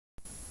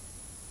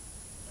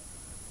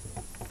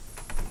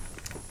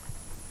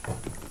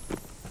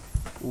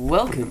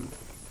Welcome,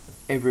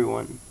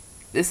 everyone.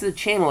 This is a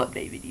channel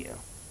update video.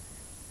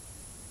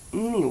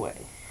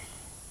 Anyway,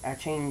 I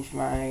changed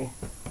my.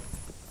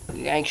 I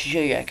can actually show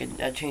you. I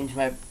changed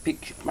my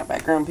picture, my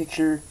background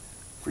picture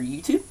for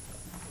YouTube.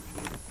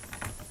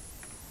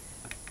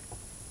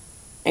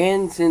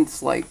 And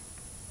since like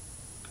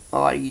a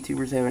lot of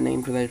YouTubers have a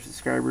name for their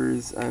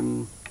subscribers,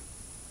 I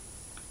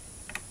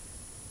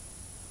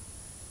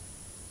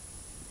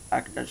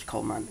just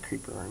call mine the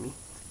Creeper Army.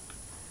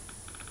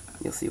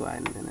 You'll see why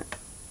in a minute.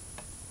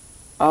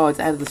 Oh,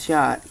 it's out of the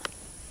shot.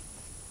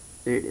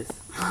 There it is.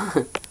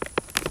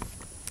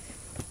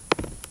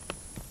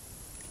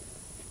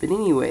 But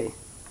anyway,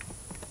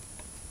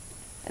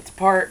 that's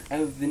part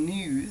of the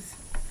news.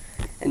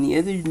 And the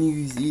other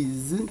news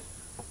is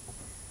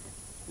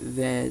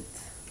that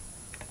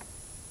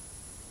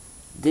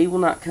Day Will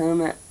Not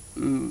Come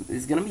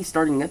is going to be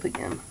starting up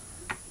again.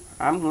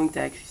 I'm going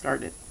to actually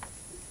start it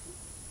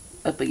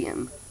up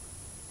again.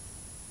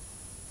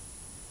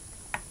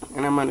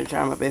 And I'm going to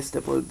try my best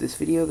to upload this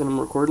video that I'm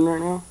recording right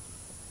now.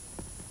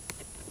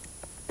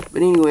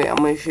 But anyway, I'm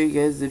going to show you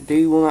guys that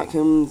Day Will Not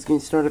Come is going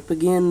to start up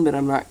again, but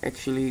I'm not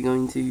actually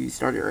going to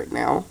start it right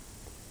now.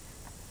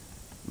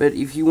 But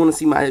if you want to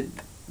see my,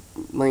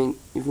 like,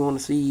 if you want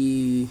to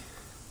see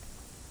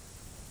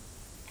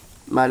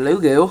my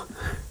logo,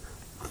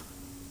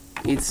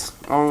 it's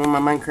on my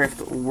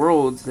Minecraft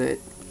Worlds, that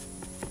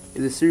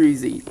is a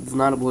series that is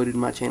not uploaded to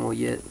my channel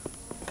yet.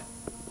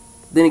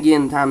 Then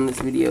again, the time this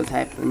video's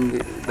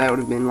happened, that would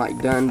have been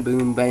like done,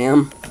 boom,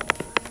 bam,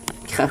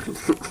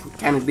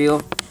 kind of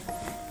deal.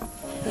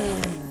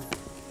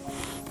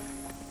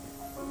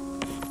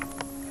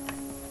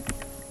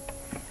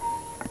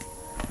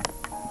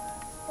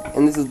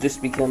 And this has just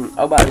become,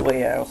 oh, by the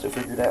way, I also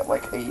figured out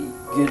like a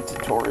good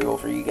tutorial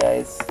for you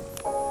guys.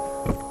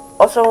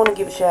 Also, I want to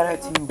give a shout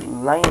out to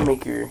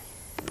Lionmaker.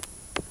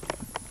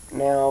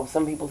 Now,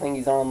 some people think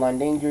he's online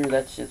danger.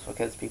 That's just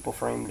because people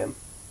framed him.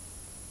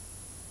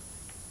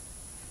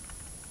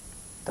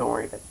 Don't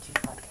worry about the cheese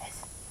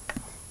podcast.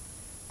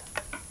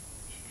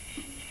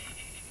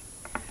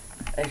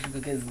 Actually,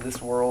 because of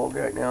this world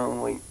right now,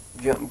 I'm like,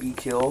 jump, be,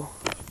 kill.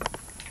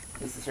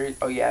 This is serious.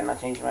 Oh yeah, and I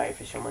changed my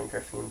official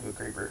Minecraft skin to a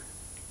creeper.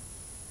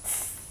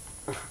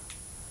 But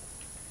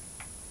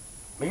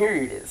here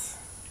it is.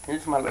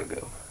 Here's my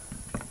logo.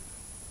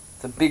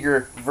 It's a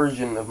bigger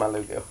version of my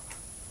logo.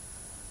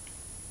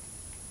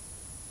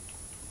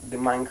 The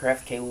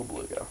Minecraft Caleb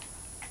logo.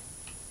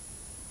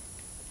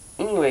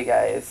 Anyway,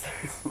 guys,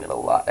 there's been a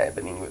lot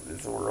happening with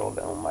this world.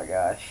 Oh my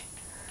gosh.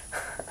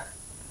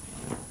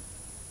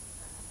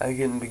 I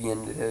couldn't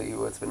begin to tell you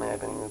what's been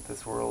happening with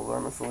this world,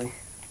 honestly.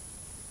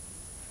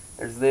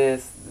 There's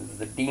this is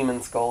the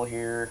demon skull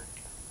here.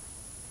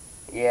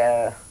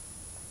 Yeah.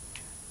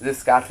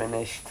 This got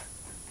finished.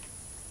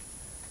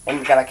 And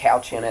it's got a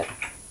couch in it.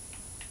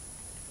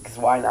 Because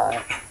why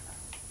not?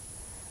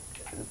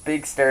 A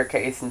big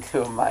staircase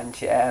into a mine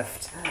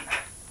shaft.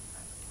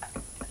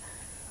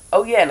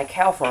 Oh yeah, and a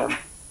cow farm.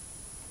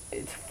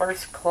 It's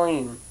first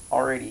claim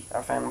already.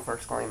 I found the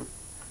first claim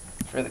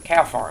for the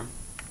cow farm.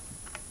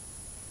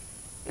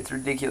 It's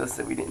ridiculous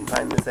that we didn't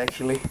find this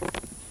actually.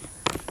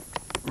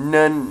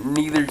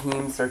 Neither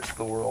team searched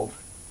the world.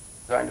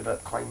 So I ended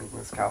up claiming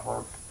this cow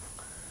farm.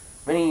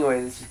 But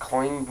anyway, this is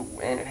claimed,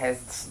 and it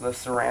has the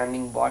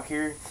surrounding block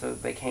here, so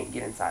they can't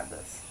get inside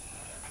this.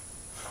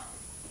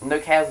 No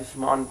cows have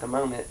spawned at the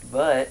moment,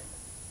 but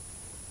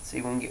see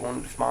if we can get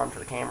one to spawn for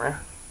the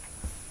camera.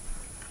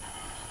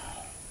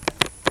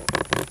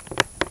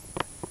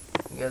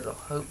 You guys will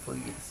hopefully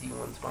get to see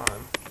one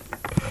spawn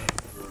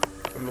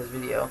in this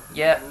video.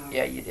 Yeah,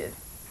 you did.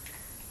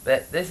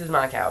 But this is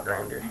my cow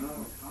grinder.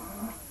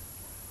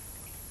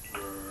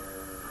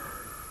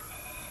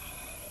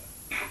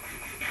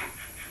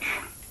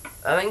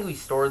 I think we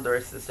stored the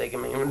rest of the steak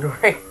in my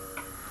inventory.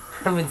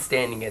 I've been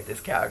standing at this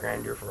cow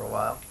grinder for a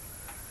while.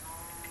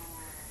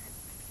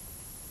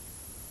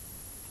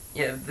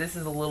 Yeah, this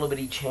is a little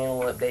bitty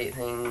channel update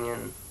thing,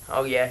 and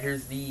oh yeah,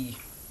 here's the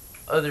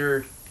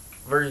other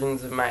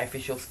versions of my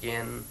official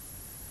skin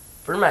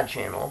for my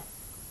channel.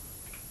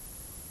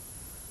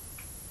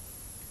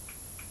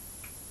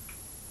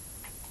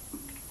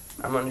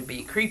 I'm going to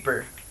be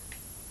Creeper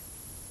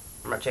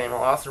for my channel.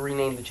 I also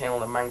renamed the channel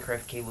to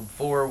Minecraft Caleb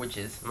 4, which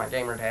is my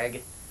gamer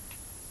tag.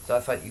 So I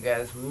thought you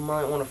guys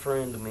might want to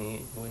friend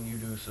me when you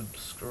do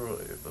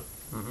subscribe.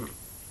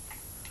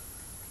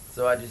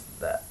 So I just did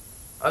that.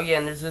 Oh yeah,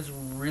 and there's this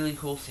really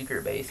cool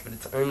secret base, but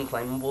it's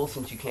unclaimable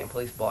since you can't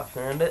place blocks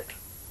around it.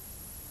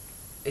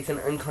 It's an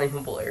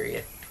unclaimable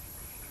area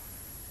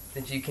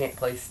since you can't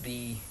place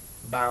the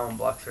biome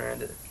blocks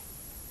around it.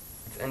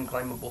 It's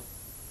unclaimable.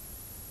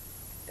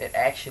 It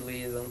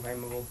actually is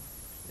unclaimable.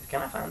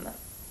 Can I find that?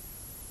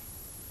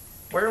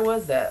 Where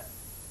was that?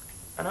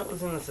 I know it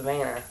was in the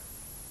savannah.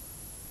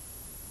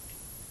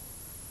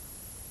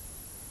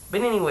 But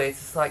anyway, it's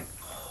this like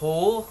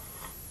hole.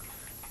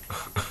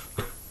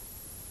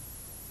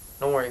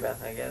 Don't worry about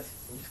that, guys.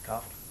 You just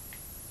cough.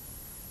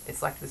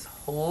 It's like this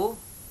hole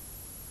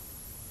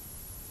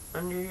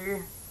under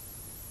here.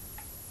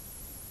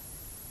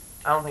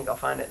 I don't think I'll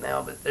find it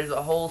now, but there's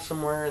a hole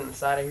somewhere in the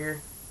side of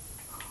here.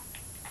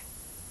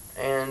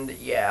 And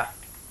yeah,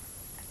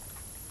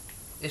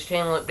 this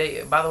channel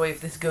update. By the way, if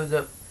this goes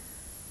up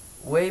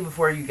way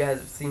before you guys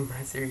have seen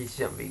my series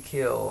Jump V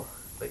Kill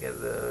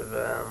because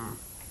of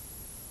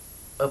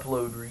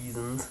upload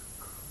reasons,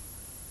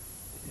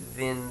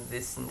 then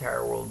this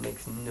entire world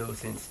makes no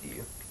sense to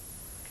you.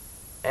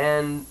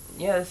 And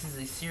yeah, this is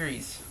a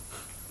series.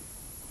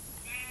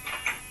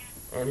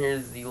 And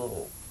here's the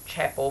little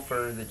chapel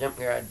for the Jump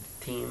God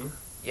team.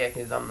 Yeah,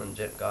 because I'm on the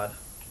Jump God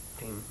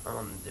team. I'm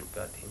on the Jump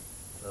God team.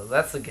 So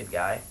that's the good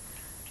guy.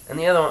 And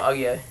the other one, oh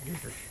yeah,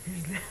 here's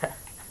that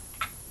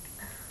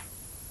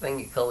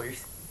thing of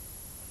colors.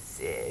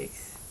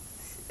 6,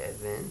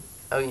 7.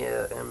 Oh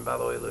yeah, and by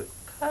the way, look,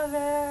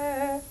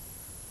 color.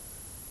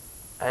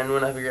 And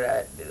when I figured out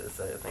how to do this,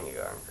 I think I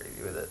got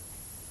crazy with it.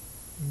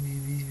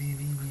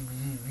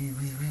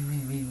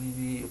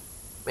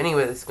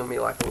 Anyway, this is gonna be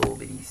like a little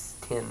bitty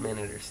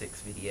 10-minute or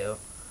 6 video.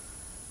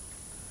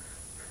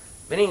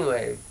 But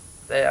anyway,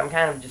 I'm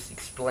kind of just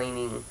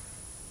explaining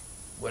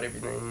what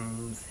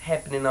everything's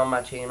happening on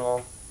my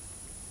channel.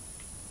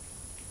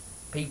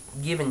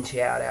 Giving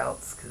shout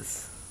outs,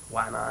 because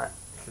why not?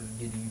 Because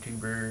good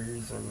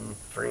YouTubers and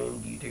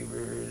framed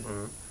YouTubers,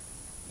 and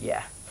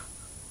yeah.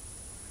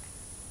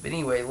 But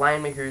anyway,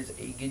 Lionmaker's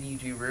a good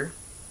YouTuber.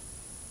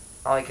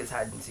 I like his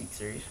hide and seek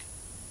series.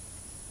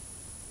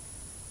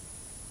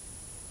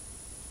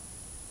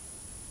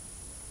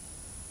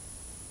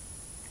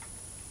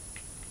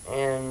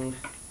 And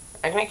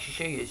I can actually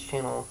show you his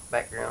channel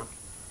background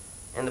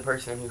and the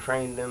person who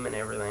framed him and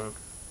everything.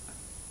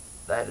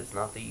 That is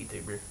not the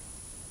YouTuber.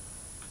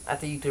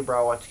 That's the YouTuber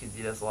I watch because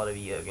he does a lot of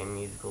video game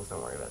musicals.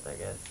 Don't worry about that,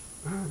 guys.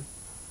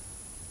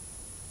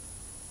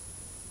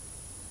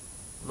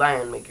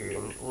 Lionmaker,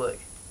 and look,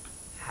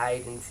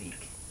 hide and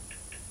seek.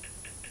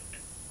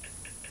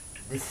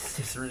 This is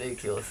just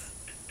ridiculous.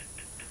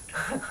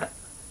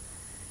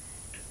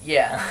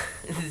 Yeah,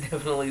 this is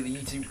definitely the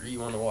YouTuber you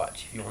want to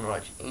watch if you want to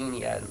watch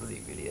any hide and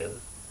seek videos.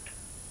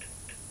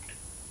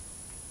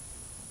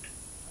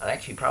 I'd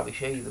actually probably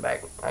show you the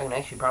back. I can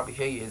actually probably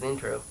show you his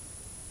intro.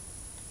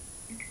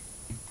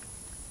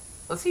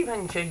 Let's see if I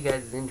can show you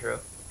guys his intro.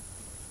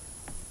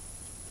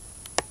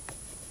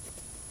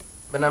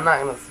 But I'm not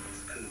gonna.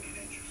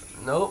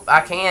 Nope,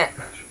 I can't.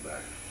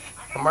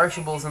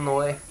 Commercials in the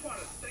way.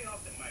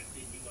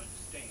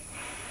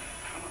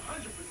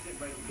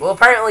 Well,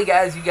 apparently,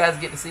 guys, you guys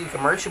get to see a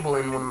commercial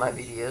in one of my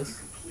videos.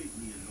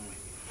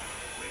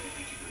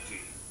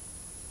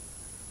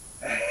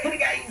 Hey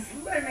guys,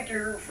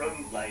 Lionmaker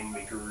from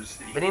Lionmaker's.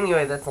 But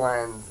anyway, that's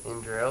Lion's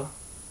intro.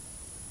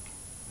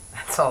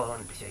 That's all I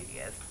wanted to show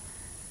you guys.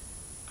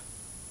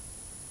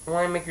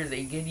 Lionmaker's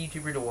a good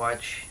YouTuber to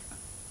watch.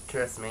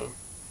 Trust me.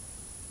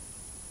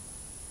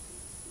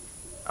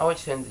 I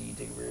watch tons of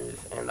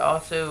YouTubers, and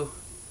also,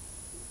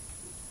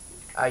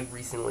 I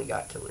recently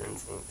got Killer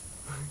Instinct.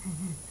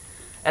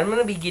 And I'm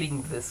gonna be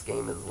getting this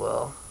game as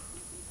well.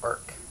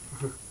 Ark.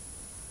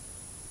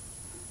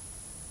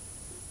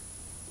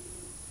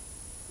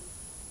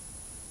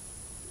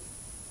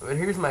 But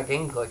here's my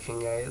game collection,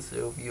 guys,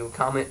 so if you'll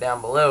comment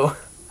down below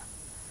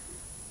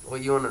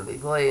what you want to be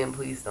playing,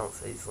 please don't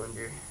say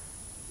Slender.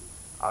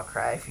 I'll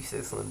cry if you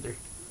say Slender.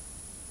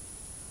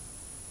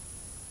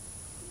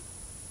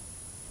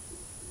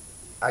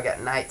 I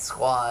got Night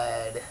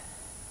Squad.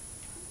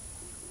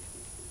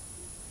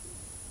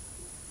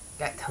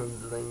 Got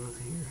tons of things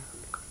here.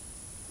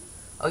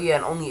 Oh yeah,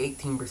 and only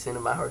 18%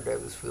 of my hard drive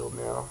is filled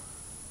now.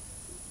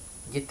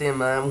 Get them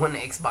one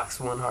Xbox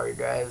One hard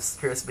drives,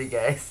 trust me,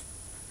 guys.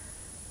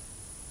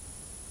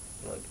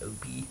 Like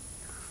OP.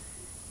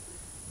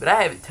 But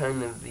I have a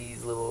ton of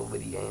these little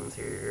video games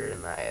here,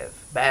 and I have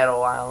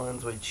Battle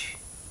Islands, which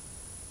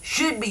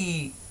should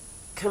be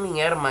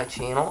coming out of my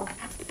channel.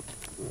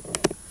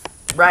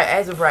 Right,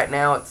 as of right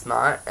now, it's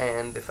not,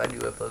 and if I do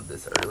upload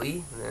this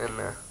early,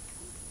 then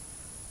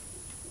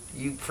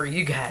for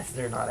you guys,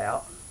 they're not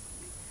out.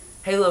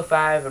 Halo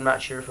 5, I'm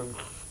not sure if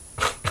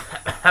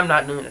I'm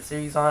not doing a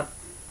series on.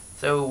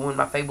 So when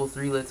my Fable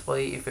 3 Let's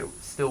Play, if it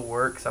still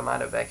works, I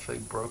might have actually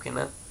broken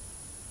it.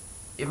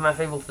 If my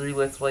Fable 3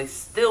 Let's Play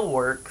still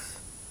works,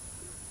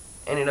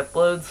 and it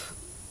uploads,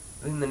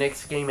 then the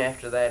next game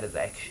after that is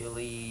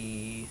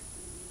actually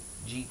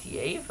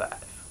GTA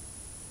 5.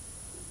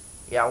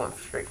 Yeah, I went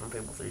straight from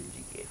Fable 3 to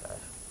GTA 5.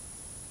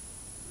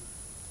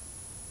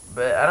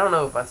 But I don't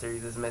know if my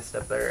series is messed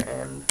up there,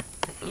 and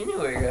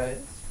anyway,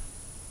 guys.